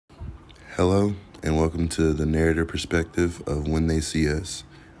Hello, and welcome to the narrative perspective of When They See Us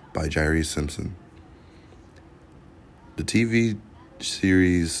by Jairi Simpson. The TV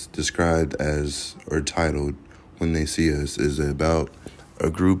series described as, or titled, When They See Us is about a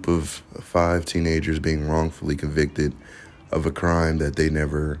group of 5 teenagers being wrongfully convicted of a crime that they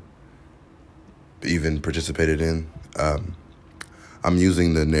never even participated in. I'm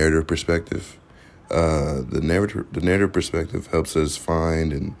using the narrative perspective. The narrative perspective helps us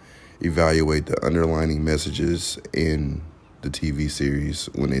find and evaluate the underlying messages in the TV series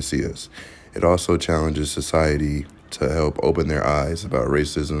When They See Us. It also challenges society to help open their eyes about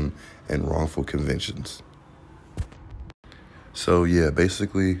racism and wrongful convictions. So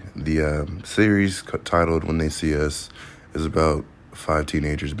basically the series titled When They See Us is about 5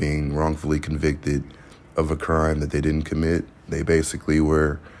 teenagers being wrongfully convicted of a crime that they didn't commit. They basically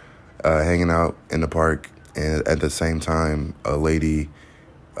were hanging out in the park, and at the same time, a lady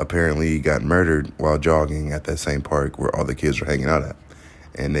apparently got murdered while jogging at that same park where all the kids were hanging out at.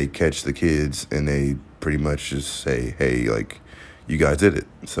 And they catch the kids and they pretty much just say, hey, like, you guys did it.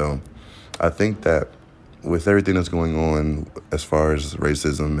 So I think that with everything that's going on as far as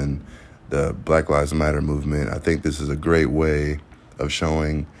racism and the Black Lives Matter movement, I think this is a great way of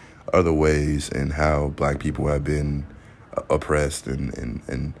showing other ways in how Black people have been oppressed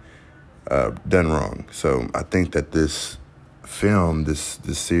and done wrong. So I think that this film, this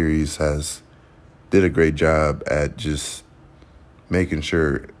series did a great job at just making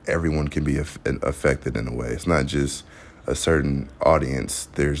sure everyone can be affected in a way. It's not just a certain audience.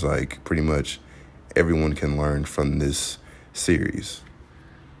 There's like pretty much everyone can learn from this series.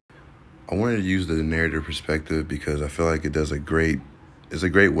 I wanted to use the narrative perspective because I feel like it's a great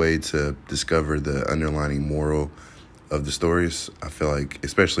way to discover the underlying moral of the stories. I feel like,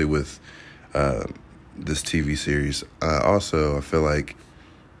 especially with this TV series. Also, I feel like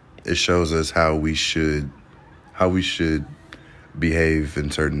it shows us how we should behave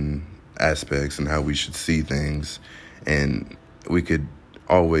in certain aspects and how we should see things. And we could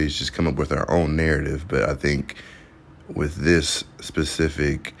always just come up with our own narrative. But I think with this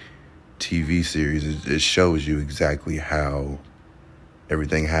specific TV series, it shows you exactly how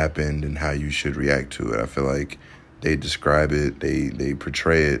everything happened and how you should react to it. I feel like they describe it, they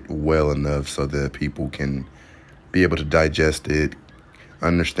portray it well enough so that people can be able to digest it,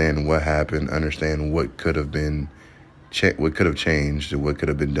 understand what happened, understand what could have been, what could have changed, and what could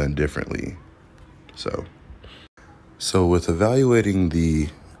have been done differently. So with evaluating the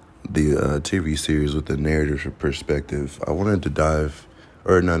TV series with the narrative perspective, I wanted to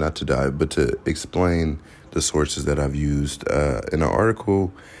explain the sources that I've used. In an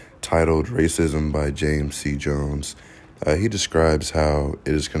article titled Racism by James C. Jones, he describes how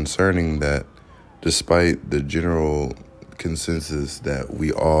it is concerning that despite the general consensus that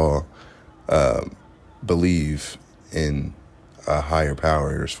we all believe in a higher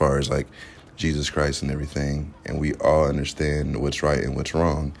power as far as like Jesus Christ and everything, and we all understand what's right and what's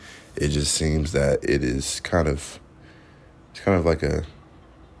wrong, it just seems that it's kind of like a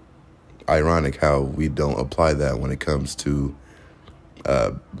ironic how we don't apply that when it comes to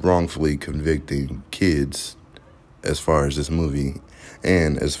wrongfully convicting kids as far as this movie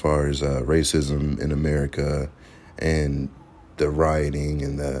and as far as racism in America and the rioting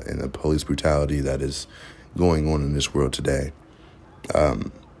and the police brutality that is going on in this world today.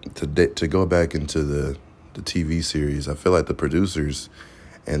 To go back into the TV series, I feel like the producers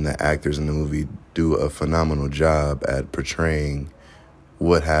and the actors in the movie do a phenomenal job at portraying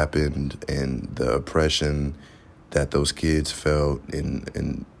what happened and the oppression that those kids felt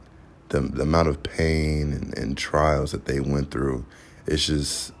and the amount of pain and trials that they went through. It's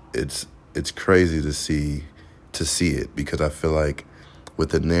just, it's crazy to see it, because I feel like with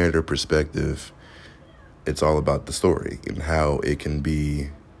the narrative perspective, it's all about the story and how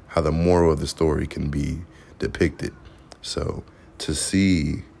the moral of the story can be depicted. So to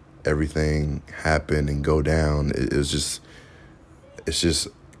see everything happen and go down, it's just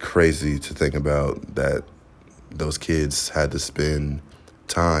crazy to think about that those kids had to spend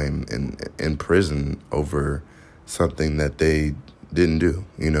time in prison over something that they didn't do.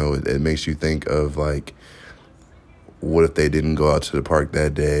 You know, it makes you think of like, what if they didn't go out to the park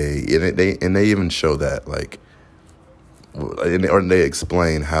that day? And they even show that, like, or they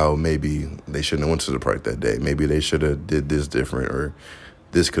explain how maybe they shouldn't have went to the park that day. Maybe they should have did this different, or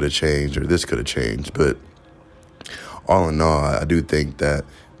this could have changed, or this could have changed. But all in all, I do think that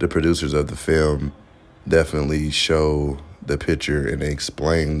the producers of the film definitely show the picture and they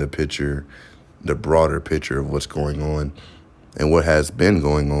explain the picture, the broader picture of what's going on and what has been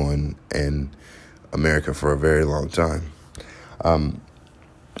going on in America for a very long time.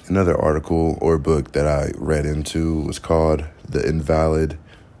 Another article or book that I read into was called The Invalid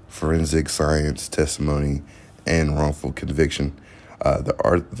Forensic Science Testimony and Wrongful Conviction.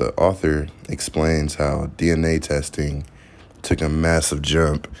 The author explains how DNA testing took a massive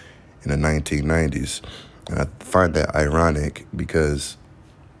jump in the 1990s. And I find that ironic because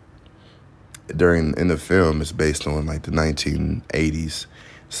in the film, it's based on like the 1980s.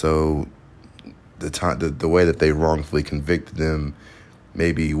 So the way that they wrongfully convicted them,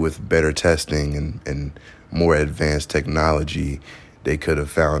 maybe with better testing and more advanced technology, they could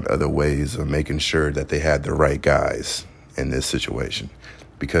have found other ways of making sure that they had the right guys in this situation.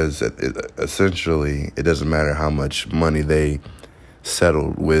 Because essentially, it doesn't matter how much money they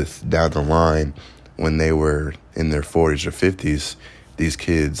settled with down the line. When they were in their 40s or 50s, these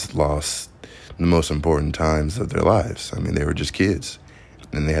kids lost the most important times of their lives. I mean, they were just kids,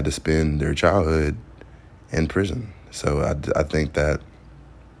 and they had to spend their childhood in prison. So I think that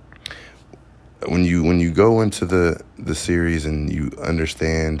when you go into the series and you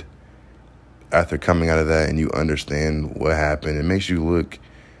understand, after coming out of that, and you understand what happened, it makes you look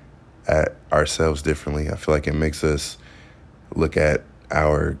at ourselves differently. I feel like it makes us look at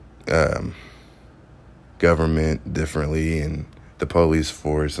our government differently and the police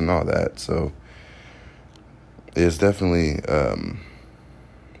force and all that. So it's definitely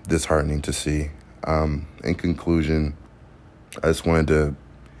disheartening to see. In conclusion, I just wanted to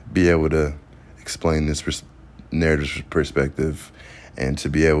be able to explain this narrative perspective and to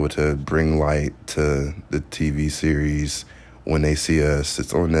be able to bring light to the TV series When They See Us.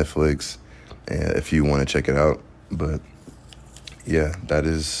 It's on Netflix, if you want to check it out. But yeah, that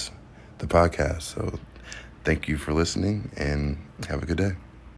is the podcast. So thank you for listening and have a good day.